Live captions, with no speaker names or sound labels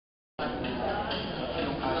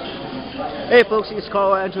Hey folks, it's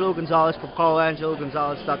Carlo Angelo Gonzales from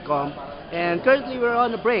CarloAngeloGonzales.com, and currently we're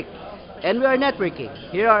on a break and we are networking.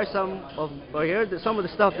 Here are some of the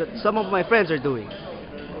stuff that some of my friends are doing.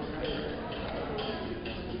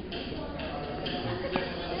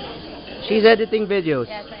 She's editing videos.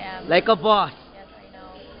 Yes, I am. Like a boss. Yes, I know.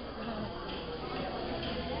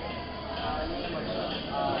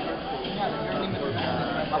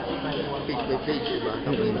 Page by page, diba?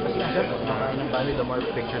 The more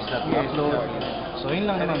pictures that we upload. So yun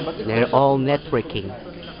lang naman. They're all networking.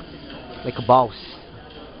 Like a boss.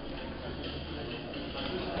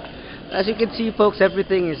 As you can see folks,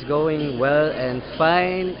 everything is going well and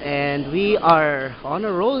fine, and we are on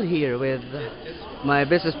a roll here with my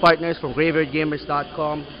business partners from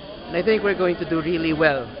GraveyardGamers.com, and I think we're going to do really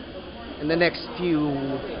well in the next few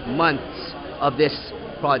months of this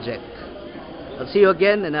project. I'll see you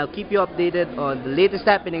again, and I'll keep you updated on the latest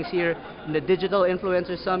happenings here in the Digital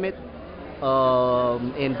Influencer Summit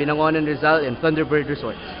in Binangonan, Rizal and Thunderbird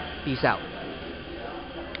Resorts. Peace out.